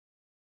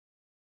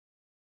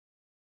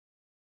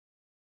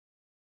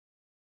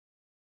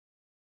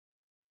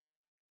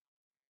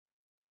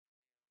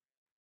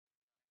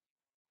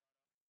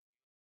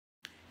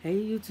Hey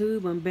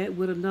YouTube, I'm back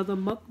with another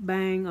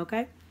mukbang,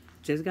 okay?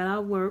 Just got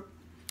out of work,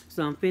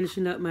 so I'm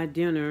finishing up my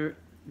dinner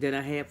that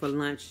I had for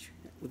lunch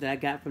that I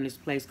got from this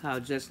place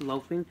called Just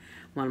Loafing.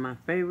 One of my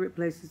favorite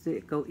places to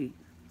go eat.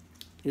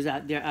 It's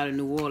out there out of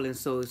New Orleans,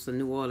 so it's a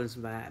New Orleans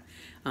vibe.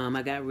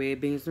 I got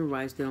red beans and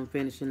rice that I'm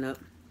finishing up.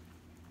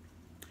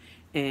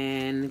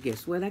 And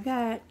guess what I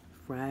got?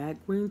 Fried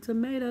green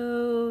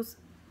tomatoes.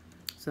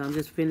 So I'm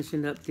just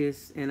finishing up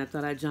this, and I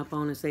thought I'd jump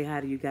on and say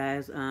hi to you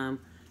guys.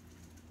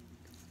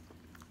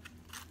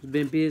 It's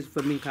been busy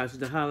for me because it's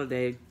the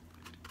holiday.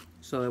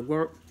 So at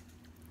work,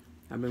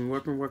 I've been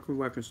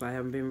working, so I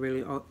haven't been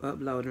really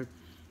uploading.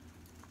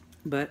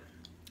 But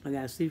I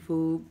got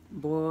seafood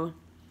boil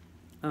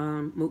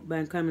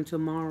mukbang coming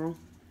tomorrow.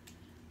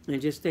 And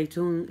just stay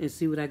tuned and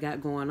see what I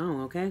got going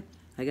on, okay?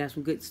 I got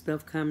some good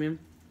stuff coming.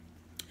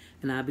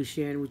 And I'll be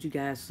sharing it with you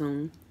guys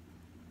soon.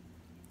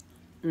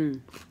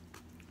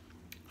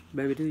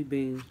 Baby, these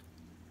beans,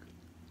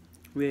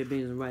 red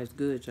beans and rice,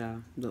 good, y'all.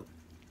 Look.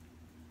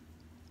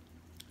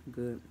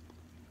 Good.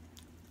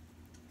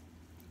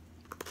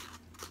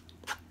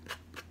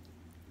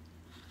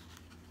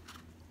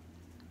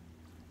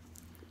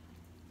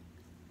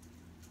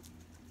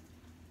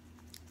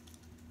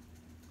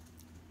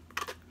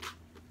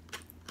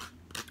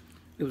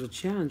 It was a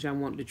challenge I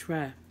wanted to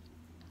try.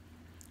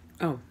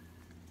 Oh,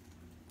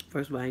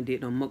 first of all, I ain't did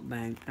no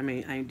mukbang.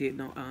 I ain't did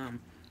no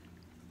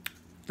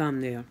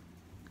thumbnail.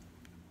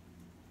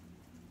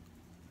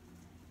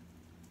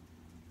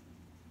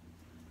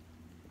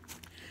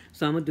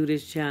 So I'm gonna do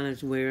this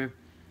challenge where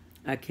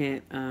I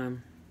can't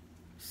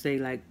say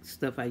like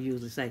stuff I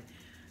usually say,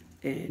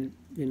 and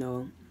you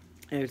know,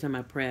 every time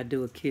I pray I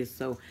do a kiss.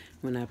 So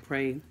when I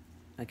pray,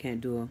 I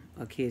can't do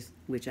a kiss,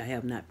 which I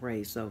have not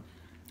prayed. So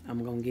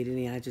I'm gonna get it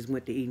in. I just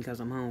went to eating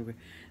because I'm hungry.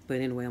 But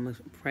anyway, I'm gonna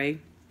pray,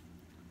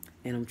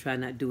 and I'm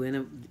trying not to do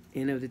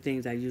any of the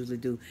things I usually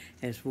do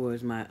as far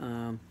as my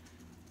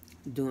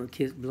doing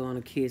kiss, blowing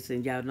a kiss,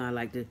 and y'all know I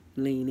like to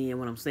lean in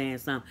when I'm saying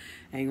something.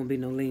 Ain't gonna be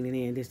no leaning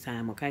in this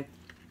time, okay?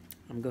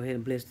 I'm gonna go ahead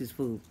and bless this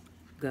food.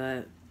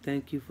 God,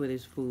 thank you for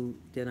this food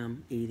that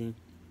I'm eating.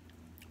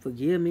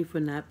 Forgive me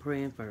for not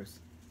praying first.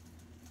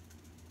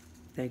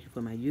 Thank you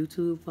for my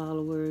YouTube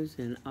followers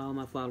and all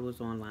my followers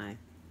online.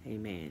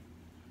 Amen.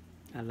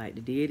 I like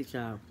to did it,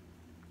 y'all.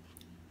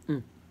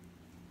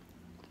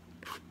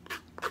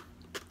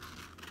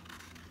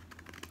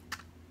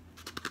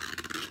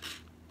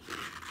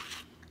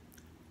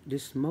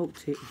 This smoke,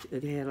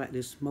 it had like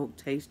this smoke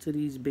taste to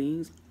these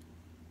beans.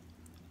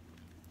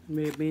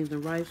 Red beans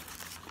and rice.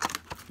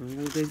 I don't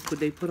know what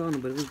they put on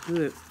it, but it was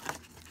good.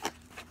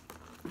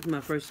 This is my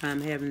first time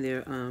having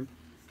their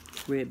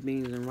red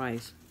beans and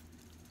rice.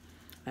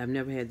 I've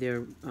never had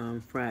their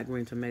fried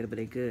green tomato, but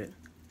they're good.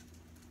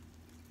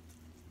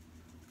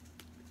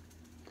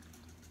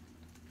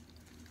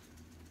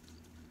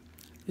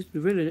 It's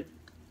really,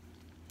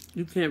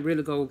 you can't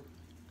really go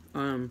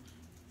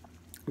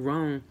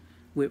wrong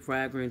with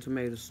fried green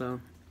tomatoes. So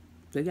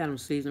they got them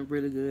seasoned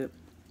really good.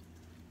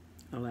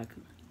 I like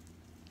it.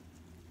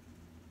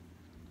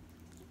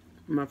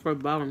 My first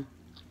bottom,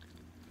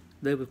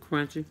 they were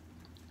crunchy.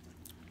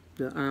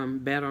 The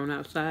batter on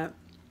outside,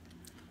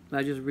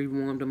 I just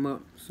rewarmed them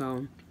up,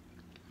 so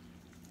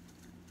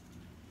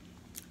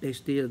they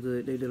still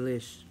good. They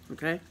delish.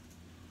 Okay.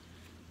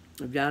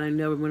 If y'all ain't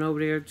never went over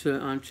there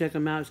to check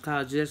them out, it's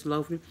called Just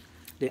Loafing.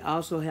 They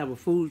also have a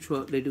food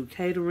truck. They do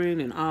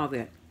catering and all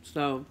that.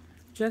 So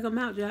check them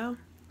out, y'all.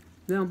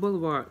 They're on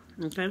Boulevard.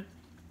 Okay.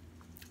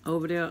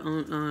 Over there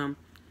on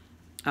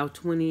out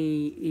 20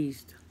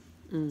 East.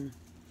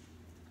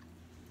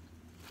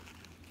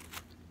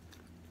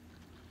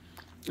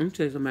 Let me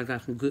tell you something, I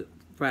got some good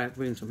fried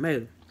green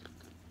tomato.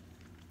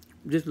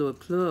 This little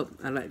club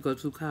I like to go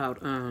to called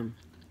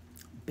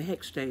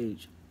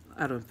Backstage.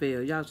 I done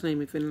failed. Y'all seen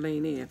me finna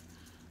lean in.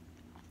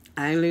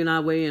 I ain't leaning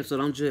all the way in, so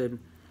don't judge me.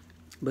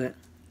 But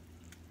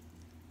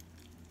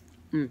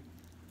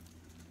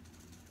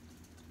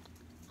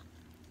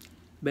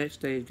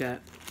Backstage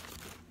got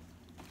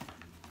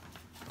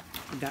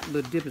a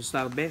little dipping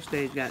sauce.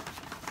 Backstage got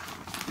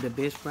the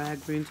best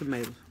fried green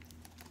tomatoes.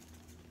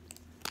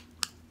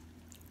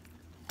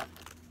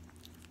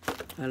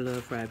 I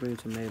love fried green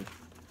tomatoes,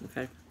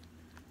 okay?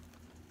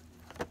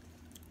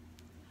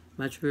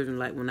 My children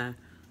like when I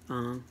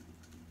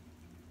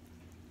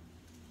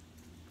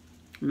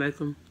make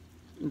them,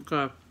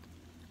 because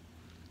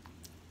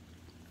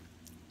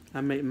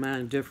I make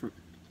mine different.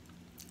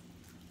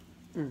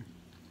 But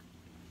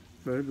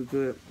it'll be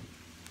good.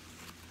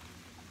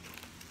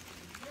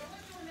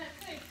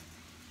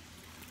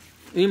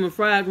 Even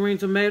fried green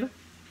tomato.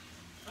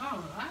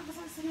 Oh, I was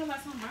sitting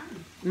like some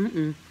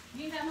burning.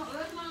 You ain't got no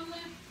oven on there?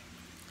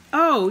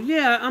 Oh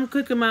yeah, I'm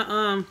cooking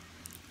my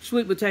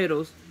sweet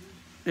potatoes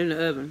in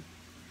the oven.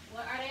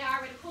 Well, are they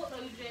already cooked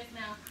or you just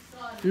now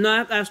started?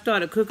 No, I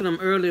started cooking them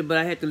earlier, but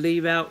I had to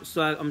leave out,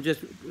 so I'm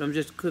just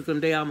cooking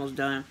them. They almost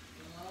done.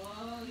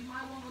 Oh, you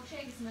might want to go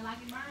check it. Smell like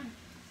it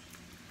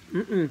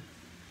burning.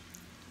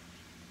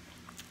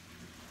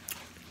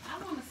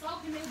 I want to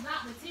soaking this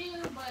Dr.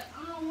 Teal, but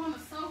I don't want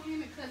to soak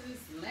in it because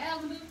it's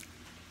lavender.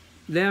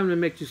 Lavender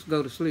makes you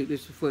go to sleep.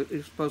 It's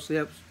supposed to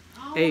help.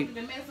 I don't Hey, want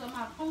it to mess up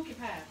my pumpkin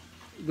pie.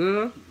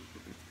 girl,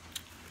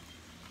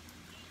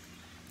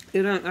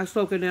 it ain't, I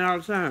soak in it all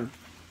the time.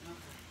 Okay.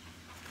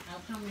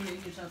 I'll come in here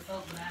and get your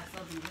soap, but I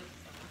soak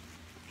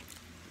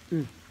in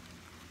it.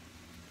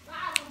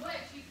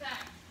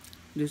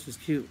 This is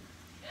cute.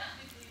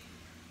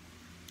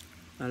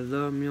 I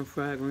love me a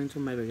fried green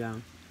tomato, y'all.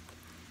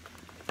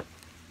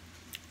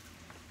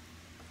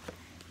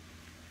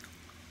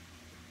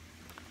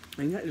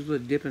 I got this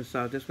little dipping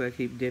sauce. That's why I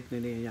keep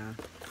dipping it in, y'all.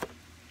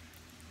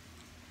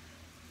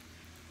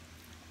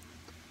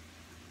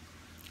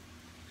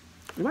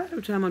 Why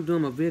every time I'm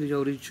doing my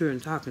video, these children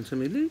talking to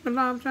me? Leave me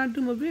alone. I'm trying to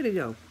do my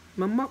video.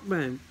 My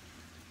mukbang.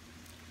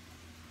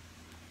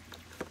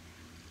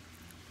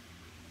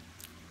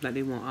 Like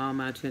they want all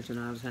my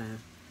attention all the time.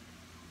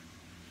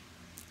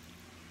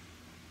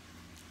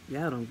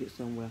 Y'all don't get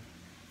somewhere.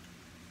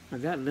 I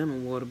got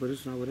lemon water, but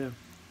it's over there.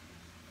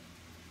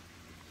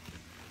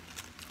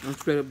 I'm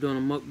straight up doing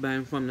a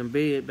mukbang from the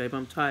bed, babe.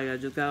 I'm tired. I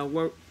just got to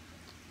work.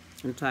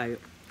 I'm tired.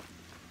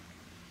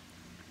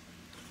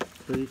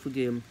 Please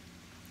forgive me.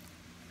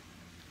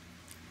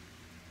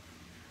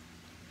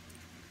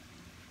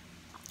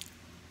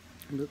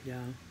 Look, y'all.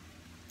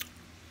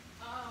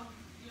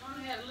 You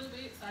only had a little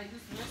bit, so I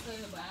used to rest of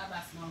it, but I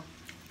buy some more.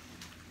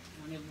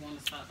 Whenever you want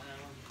to stop by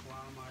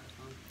Walmart or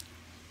something.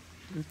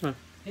 Okay.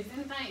 Is there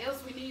anything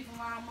else we need from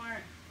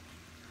Walmart?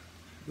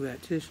 We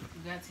got tissue.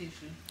 We got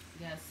tissue.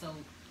 We got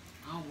soap.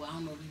 I don't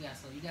know if you got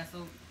soap. You got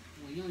soap?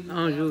 Well, you don't use I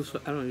don't use soap.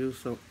 soap. I don't use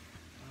soap.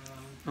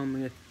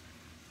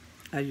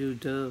 I use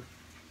Dove,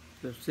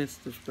 the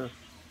sensitive stuff.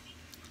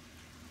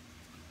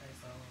 Okay,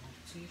 so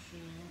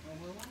tissue.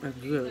 That's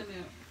good.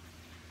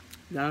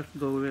 Y'all should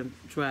go over there and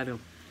try them.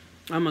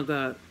 Oh my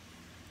God.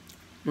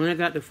 When I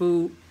got the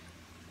food,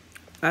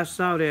 I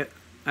saw that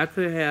I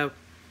could have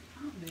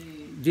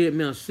did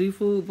me a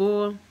seafood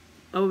boil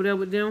over there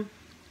with them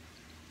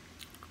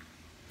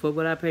for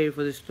what I paid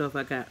for this stuff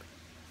I got.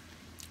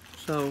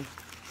 So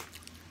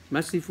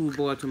my seafood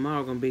boil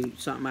tomorrow gonna be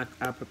something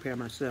I prepare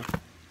myself.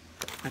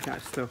 I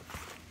got stuff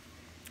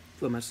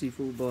for my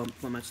seafood boil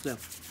for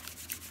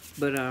myself.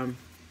 But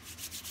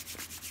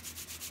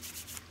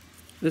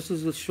this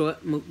is a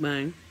short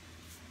mukbang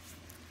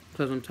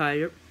because I'm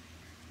tired.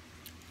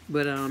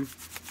 But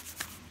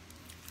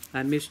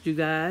I missed you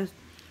guys,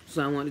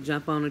 so I want to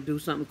jump on and do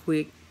something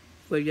quick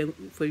for you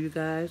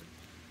guys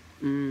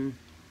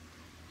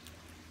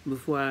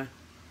before I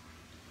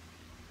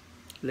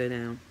lay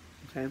down.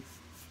 Okay,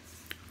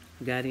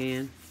 got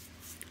in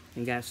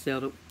and got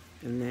settled,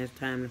 and now it's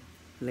time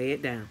to lay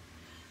it down.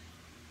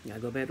 Gotta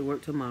go back to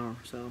work tomorrow,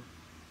 so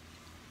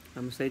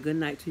I'm gonna say good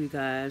night to you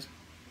guys.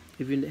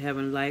 If you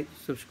haven't liked,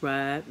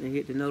 subscribe, and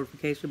hit the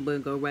notification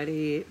button, go right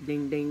ahead,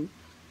 ding ding.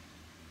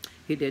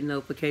 Hit that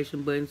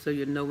notification button so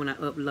you'll know when I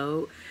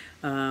upload.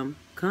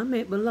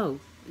 Comment below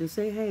and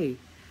say, hey,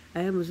 I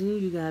haven't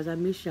seen you guys, I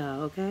miss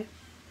y'all, okay?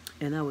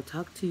 And I will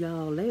talk to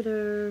y'all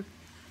later.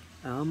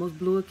 I almost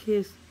blew a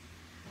kiss.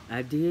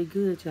 I did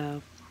good,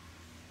 y'all.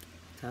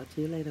 Talk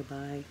to you later,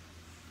 bye.